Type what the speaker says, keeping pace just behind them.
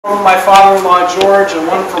From my father-in-law George and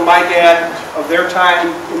one from my dad of their time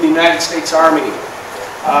in the United States Army.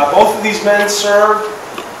 Both of these men served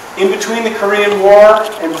in between the Korean War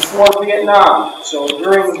and before Vietnam, so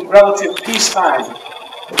during relative peacetime.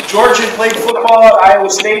 George had played football at Iowa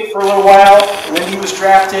State for a little while, and when he was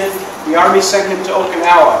drafted, the Army sent him to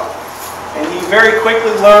Okinawa. And he very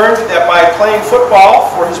quickly learned that by playing football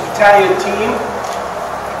for his battalion team,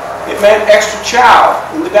 it meant extra chow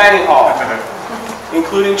in the dining hall,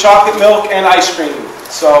 including chocolate milk and ice cream.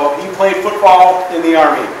 So he played football in the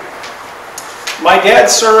Army. My dad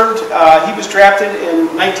served, he was drafted in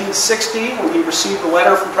 1960 when he received a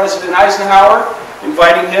letter from President Eisenhower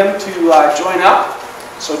inviting him to join up.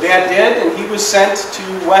 So Dad did, and he was sent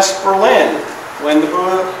to West Berlin when the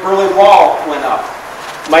Berlin Wall went up.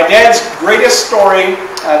 My dad's greatest story,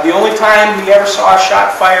 the only time he ever saw a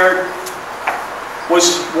shot fired,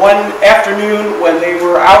 was one afternoon when they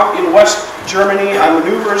were out in West Germany on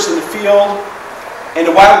maneuvers in the field, and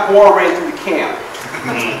a wild boar ran through the camp.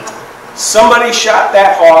 Somebody shot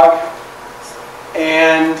that hog,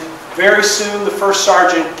 and very soon the first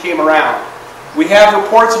sergeant came around. We have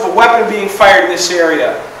reports of a weapon being fired in this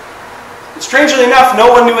area. And strangely enough, no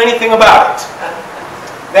one knew anything about it.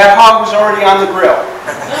 That hog was already on the grill.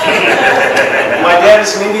 My dad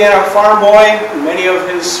is an Indiana farm boy, and many of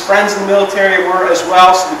his friends in the military were as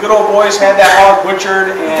well, so the good old boys had that hog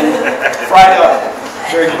butchered and fried up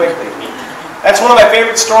very quickly. That's one of my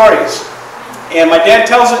favorite stories. And my dad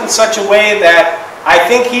tells it in such a way that I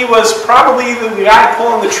think he was probably either the guy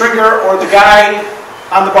pulling the trigger or the guy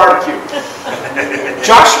on the barbecue.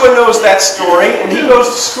 Joshua knows that story, and he goes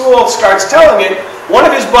to school and starts telling it. One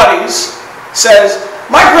of his buddies says,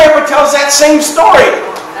 "My grandpa tells that same story.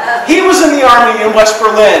 He was in the Army in West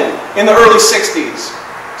Berlin in the early 60s.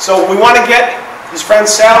 So we want to get his friend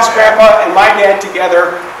Sal's grandpa and my dad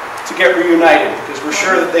together to get reunited, because we're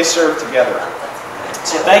sure that they served together.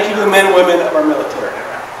 So thank you to the men and women of our military.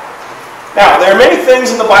 Now, there are many things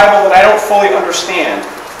in the Bible that I don't fully understand,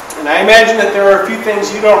 and I imagine that there are a few things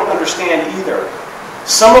you don't understand either.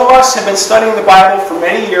 Some of us have been studying the Bible for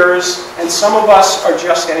many years, and some of us are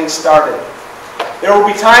just getting started. There will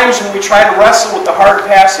be times when we try to wrestle with the hard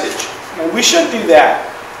passage, and we should do that.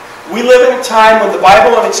 We live in a time when the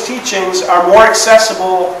Bible and its teachings are more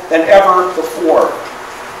accessible than ever before.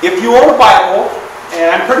 If you own a Bible,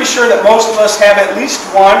 and I'm pretty sure that most of us have at least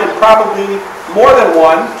one, and probably more than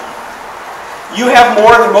one, you have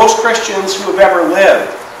more than most Christians who have ever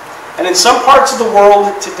lived. And in some parts of the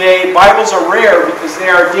world today, Bibles are rare because they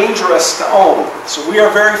are dangerous to own. So we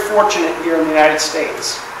are very fortunate here in the United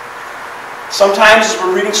States. Sometimes as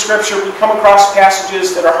we're reading Scripture, we come across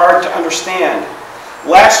passages that are hard to understand.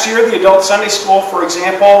 Last year, the adult Sunday school, for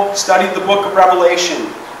example, studied the book of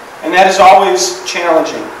Revelation, and that is always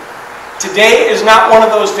challenging. Today is not one of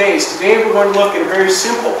those days. Today we're going to look at a very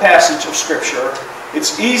simple passage of Scripture.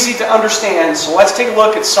 It's easy to understand, so let's take a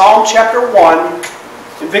look at Psalm chapter 1,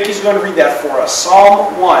 and Vicky's going to read that for us.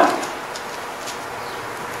 Psalm 1.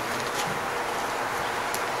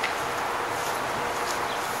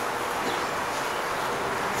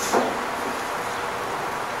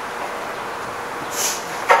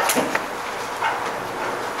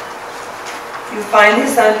 You find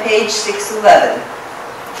this on page 611.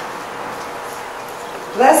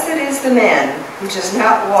 Blessed is the man who does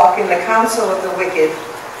not walk in the counsel of the wicked,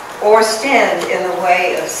 or stand in the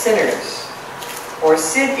way of sinners, or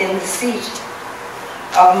sit in the seat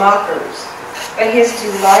of mockers. But his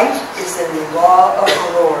delight is in the law of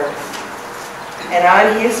the Lord, and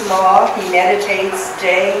on his law he meditates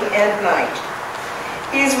day and night.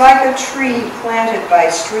 He is like a tree planted by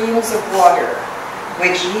streams of water,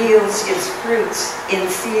 which yields its fruits in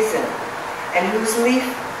season, and whose leaf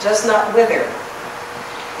does not wither.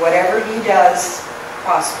 Whatever he does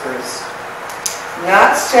prospers.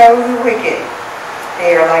 Not so the wicked.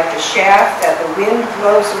 They are like the shaft that the wind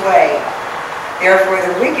blows away. Therefore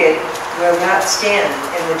the wicked will not stand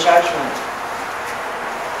in the judgment,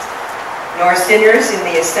 nor sinners in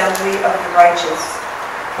the assembly of the righteous.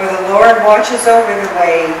 For the Lord watches over the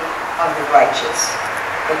way of the righteous,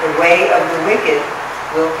 but the way of the wicked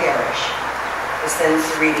will perish. This ends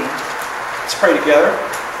the reading. Let's pray together.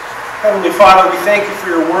 Heavenly Father, we thank you for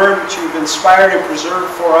your word which you've inspired and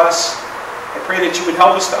preserved for us. I pray that you would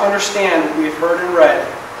help us to understand what we have heard and read.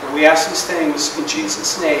 And we ask these things in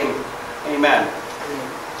Jesus' name. Amen.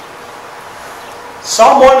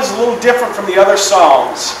 Psalm 1 is a little different from the other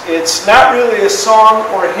psalms. It's not really a song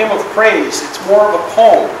or a hymn of praise. It's more of a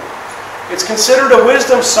poem. It's considered a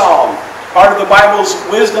wisdom psalm, part of the Bible's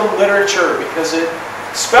wisdom literature, because it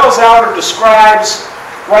spells out or describes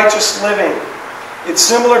righteous living. It's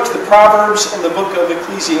similar to the Proverbs and the book of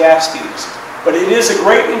Ecclesiastes, but it is a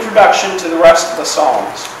great introduction to the rest of the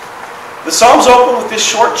Psalms. The Psalms open with this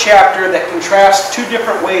short chapter that contrasts two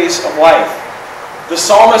different ways of life. The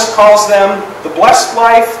psalmist calls them the blessed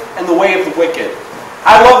life and the way of the wicked.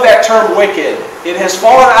 I love that term wicked. It has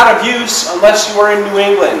fallen out of use unless you are in New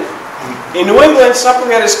England. In New England, something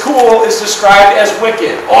that is cool is described as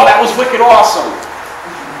wicked. Oh, that was wicked awesome.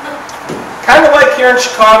 Kind of like here in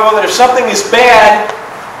Chicago, that if something is bad,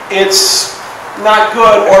 it's not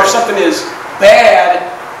good, or if something is bad,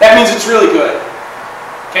 that means it's really good.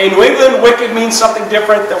 Okay, in New England, wicked means something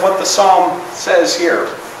different than what the psalm says here.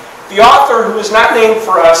 The author, who is not named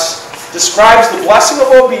for us, describes the blessing of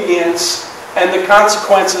obedience and the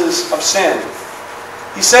consequences of sin.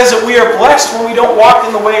 He says that we are blessed when we don't walk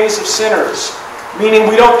in the ways of sinners, meaning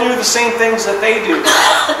we don't do the same things that they do.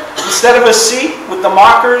 Instead of a seat with the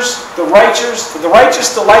mockers, the righteous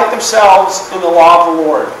delight themselves in the law of the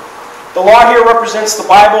Lord. The law here represents the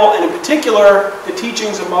Bible, and in particular, the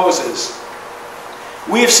teachings of Moses.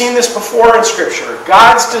 We have seen this before in Scripture.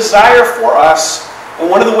 God's desire for us, and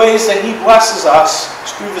one of the ways that He blesses us,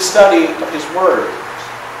 is through the study of His Word.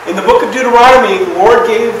 In the book of Deuteronomy, the Lord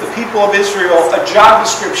gave the people of Israel a job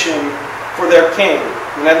description for their king.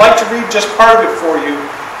 And I'd like to read just part of it for you.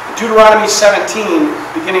 Deuteronomy 17,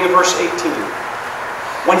 beginning of verse 18.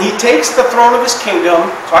 When he takes the throne of his kingdom,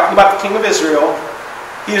 talking about the king of Israel,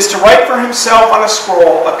 he is to write for himself on a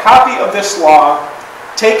scroll a copy of this law,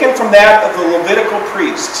 taken from that of the Levitical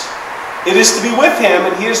priests. It is to be with him,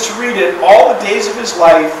 and he is to read it all the days of his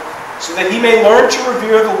life, so that he may learn to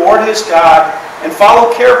revere the Lord his God, and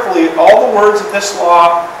follow carefully all the words of this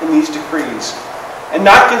law and these decrees, and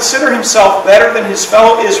not consider himself better than his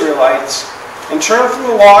fellow Israelites, and turn from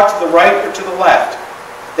the law to the right or to the left.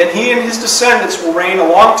 Then he and his descendants will reign a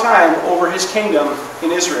long time over his kingdom in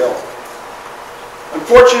Israel.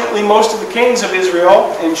 Unfortunately, most of the kings of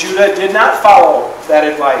Israel and Judah did not follow that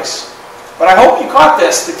advice. But I hope you caught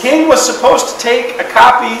this. The king was supposed to take a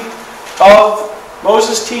copy of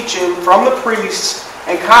Moses' teaching from the priests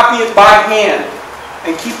and copy it by hand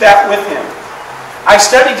and keep that with him. I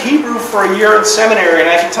studied Hebrew for a year in seminary, and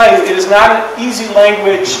I can tell you it is not an easy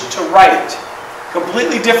language to write.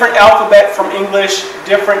 Completely different alphabet from English,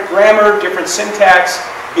 different grammar, different syntax.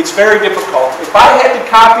 It's very difficult. If I had to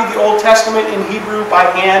copy the Old Testament in Hebrew by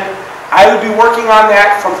hand, I would be working on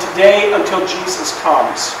that from today until Jesus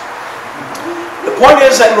comes. The point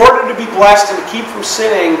is that in order to be blessed and to keep from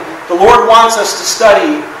sinning, the Lord wants us to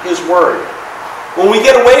study His Word. When we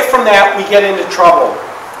get away from that, we get into trouble.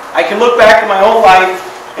 I can look back at my own life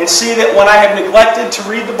and see that when I have neglected to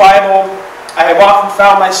read the Bible, I have often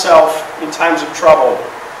found myself in times of trouble.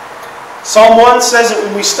 Psalm 1 says that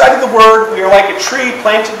when we study the Word, we are like a tree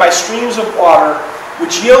planted by streams of water,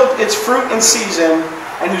 which yield its fruit in season,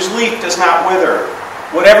 and whose leaf does not wither.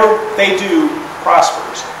 Whatever they do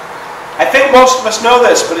prospers. I think most of us know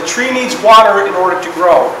this, but a tree needs water in order to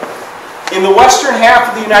grow. In the western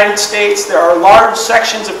half of the United States, there are large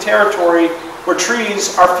sections of territory where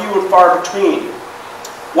trees are few and far between.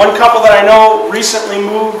 One couple that I know recently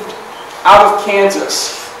moved out of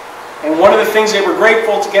Kansas. And one of the things they were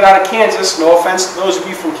grateful to get out of Kansas, no offense to those of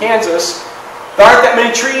you from Kansas, there aren't that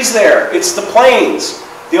many trees there. It's the plains.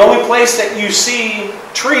 The only place that you see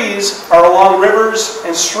trees are along rivers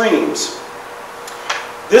and streams.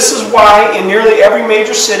 This is why in nearly every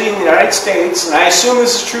major city in the United States, and I assume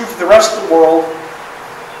this is true for the rest of the world,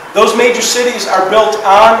 those major cities are built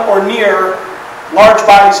on or near large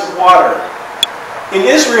bodies of water. In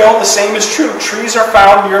Israel, the same is true. Trees are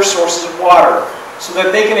found near sources of water, so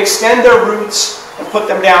that they can extend their roots and put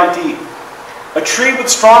them down deep. A tree with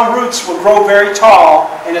strong roots will grow very tall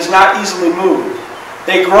and is not easily moved.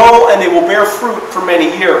 They grow and they will bear fruit for many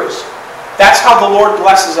years. That's how the Lord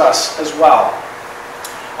blesses us as well.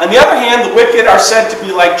 On the other hand, the wicked are said to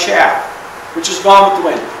be like chaff, which is gone with the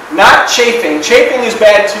wind. Not chafing. Chafing is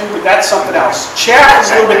bad too, but that's something else. Chaff is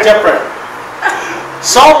a little bit different.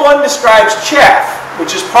 Psalm 1 describes chaff,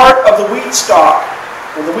 which is part of the wheat stalk,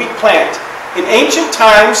 or the wheat plant. In ancient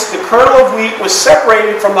times, the kernel of wheat was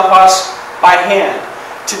separated from the husk by hand.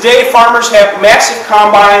 Today, farmers have massive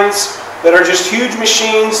combines that are just huge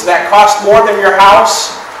machines that cost more than your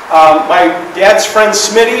house. My dad's friend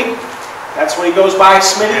Smitty, that's when he goes by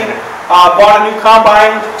Smitty, bought a new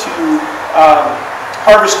combine to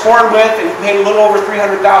harvest corn with, and he paid a little over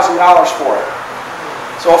 $300,000 for it.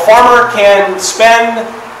 So a farmer can spend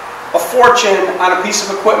a fortune on a piece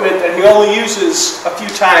of equipment that he only uses a few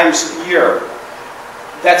times a year.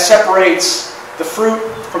 That separates the fruit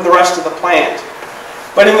from the rest of the plant.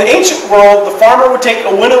 But in the ancient world, the farmer would take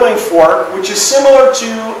a winnowing fork, which is similar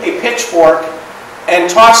to a pitchfork, and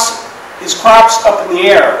toss his crops up in the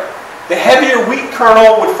air. The heavier wheat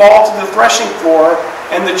kernel would fall to the threshing floor,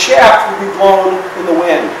 and the chaff would be blown in the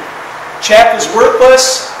wind. Chaff is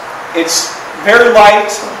worthless, it's very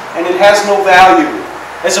light, and it has no value,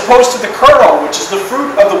 as opposed to the kernel, which is the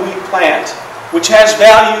fruit of the wheat plant, which has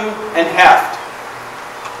value and heft.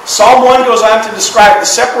 Psalm 1 goes on to describe the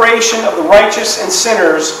separation of the righteous and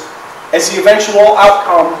sinners as the eventual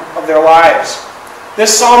outcome of their lives.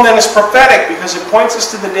 This psalm then is prophetic because it points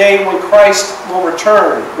us to the day when Christ will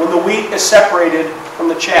return, when the wheat is separated from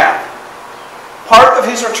the chaff. Part of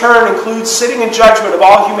his return includes sitting in judgment of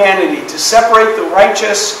all humanity to separate the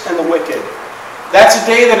righteous and the wicked. That's a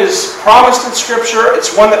day that is promised in Scripture.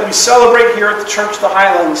 It's one that we celebrate here at the Church of the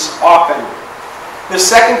Highlands often. The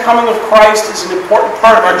second coming of Christ is an important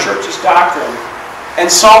part of our church's doctrine, and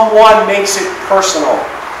Psalm 1 makes it personal.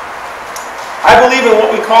 I believe in what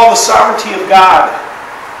we call the sovereignty of God,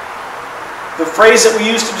 the phrase that we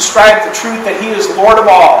use to describe the truth that He is Lord of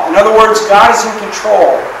all. In other words, God is in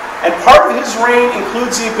control, and part of His reign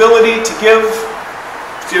includes the ability to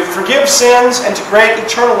forgive sins and to grant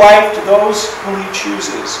eternal life to those whom He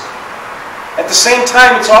chooses. At the same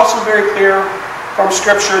time, it's also very clear from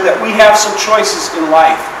Scripture that we have some choices in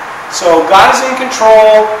life. So God is in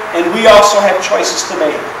control, and we also have choices to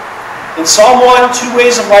make. In Psalm 1, two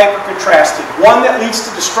ways of life are contrasted. One that leads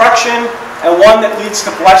to destruction, and one that leads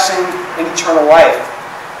to blessing and eternal life.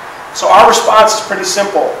 So our response is pretty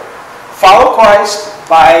simple. Follow Christ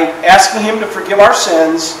by asking Him to forgive our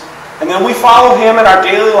sins, and then we follow Him in our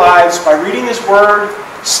daily lives by reading His Word,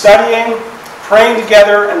 studying, praying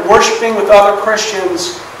together, and worshiping with other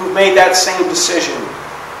Christians who've made that same decision.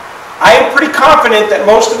 I am pretty confident that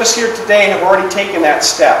most of us here today have already taken that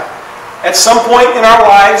step. At some point in our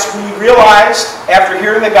lives, we realized, after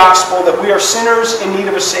hearing the gospel, that we are sinners in need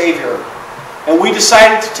of a Savior. And we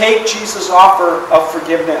decided to take Jesus' offer of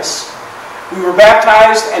forgiveness. We were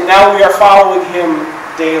baptized, and now we are following Him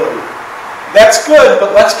daily. That's good,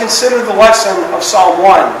 but let's consider the lesson of Psalm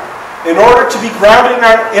 1. In order to be grounded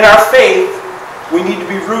in our faith, we need to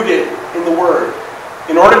be rooted in the Word.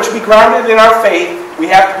 In order to be grounded in our faith, we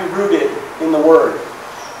have to be rooted in the Word.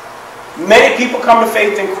 Many people come to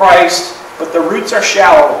faith in Christ, but their roots are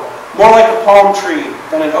shallow, more like a palm tree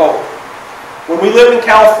than an oak. When we lived in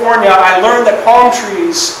California, I learned that palm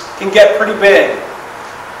trees can get pretty big.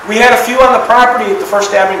 We had a few on the property at the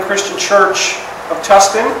First Avenue Christian Church of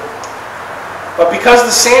Tustin, but because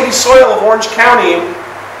the sandy soil of Orange County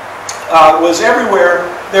was everywhere,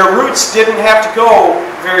 their roots didn't have to go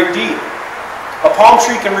very deep. A palm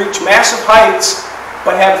tree can reach massive heights,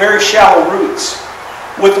 but have very shallow roots.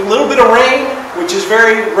 With a little bit of rain, which is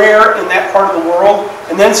very rare in that part of the world,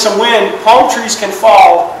 and then some wind, palm trees can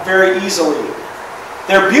fall very easily.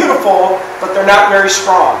 They're beautiful, but they're not very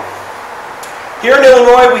strong. Here in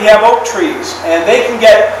Illinois, we have oak trees, and they can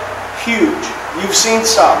get huge. You've seen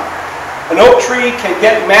some. An oak tree can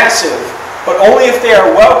get massive, but only if they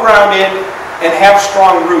are well grounded and have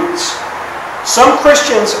strong roots. Some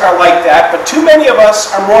Christians are like that, but too many of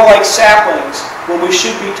us are more like saplings when we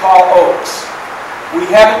should be tall oaks. We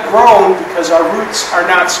haven't grown because our roots are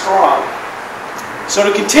not strong. So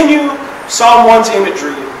to continue Psalm 1's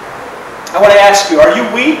imagery, I want to ask you, are you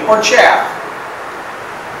wheat or chaff?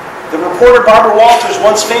 The reporter Barbara Walters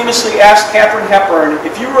once famously asked Katharine Hepburn,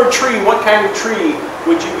 if you were a tree, what kind of tree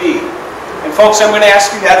would you be? And folks, I'm going to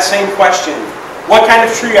ask you that same question. What kind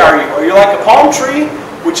of tree are you? Are you like a palm tree,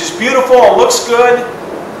 which is beautiful and looks good,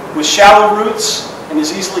 with shallow roots and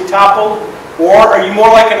is easily toppled? Or are you more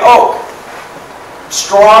like an oak,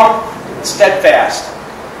 strong and steadfast?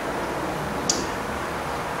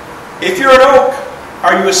 If you're an oak,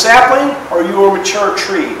 are you a sapling or are you a mature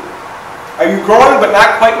tree? Are you growing but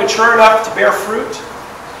not quite mature enough to bear fruit?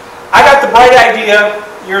 I got the bright idea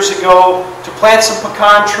years ago to plant some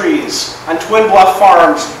pecan trees on Twin Bluff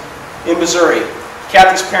Farms in Missouri,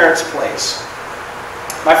 Kathy's parents' place.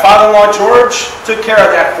 My father-in-law George took care of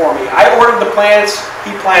that for me. I ordered the plants,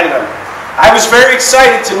 he planted them. I was very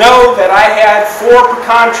excited to know that I had 4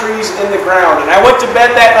 pecan trees in the ground, and I went to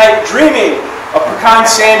bed that night dreaming of pecan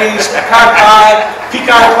sandies, pecan pie,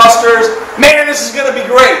 pecan clusters. Man, this is going to be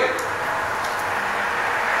great.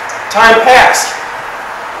 Time passed.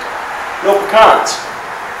 No pecans.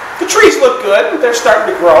 The trees look good, they're starting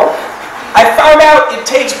to grow. I found out it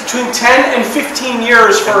takes between 10 and 15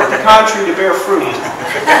 years for a pecan tree to bear fruit.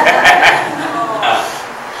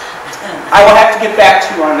 I will have to get back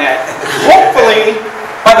to you on that. Hopefully,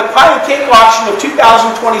 by the pie and cake auction of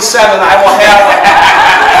 2027, I will have...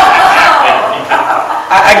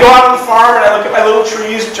 I go out on the farm and I look at my little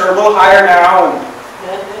trees, which are a little higher now. And,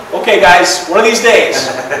 okay, guys, one of these days.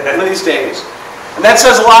 And that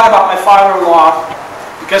says a lot about my father-in-law,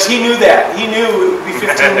 because he knew that. He knew it would be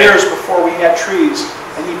 15 years before we had trees,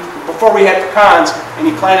 and before we had pecans, and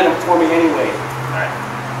he planted them for me anyway.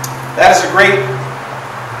 That is a great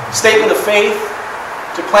statement of faith,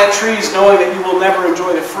 to plant trees knowing that you will never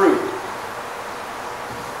enjoy the fruit.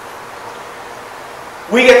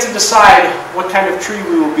 We get to decide what kind of tree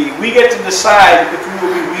we will be. We get to decide if we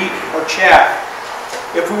will be wheat or chaff.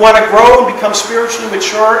 If we want to grow and become spiritually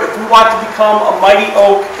mature, if we want to become a mighty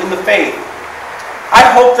oak in the faith. I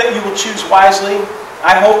hope that you will choose wisely.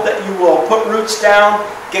 I hope that you will put roots down,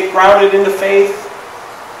 get grounded in the faith,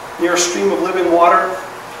 near a stream of living water.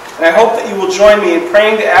 And I hope that you will join me in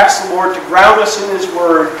praying to ask the Lord to ground us in His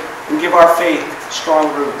Word and give our faith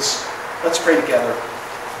strong roots. Let's pray together.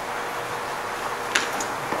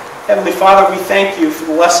 Heavenly Father, we thank you for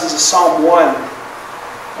the lessons of Psalm 1.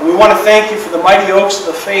 And we want to thank you for the mighty oaks of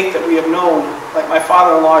the faith that we have known, like my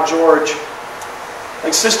father-in-law George,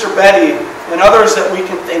 like Sister Betty, and others that we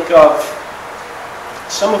can think of,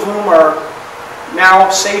 some of whom are now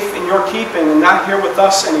safe in your keeping and not here with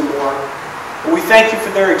us anymore. And we thank you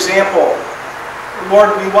for their example. And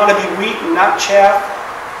Lord, we want to be wheat and not chaff.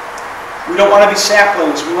 We don't want to be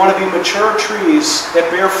saplings. We want to be mature trees that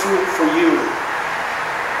bear fruit for you.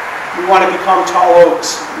 We want to become tall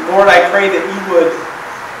oaks. Lord, I pray that you would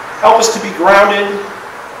help us to be grounded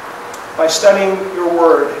by studying your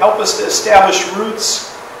word. Help us to establish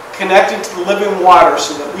roots connected to the living water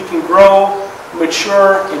so that we can grow,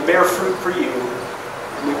 mature, and bear fruit for you.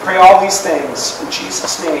 And we pray all these things in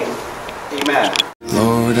Jesus' name. Amen.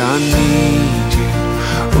 Lord, I need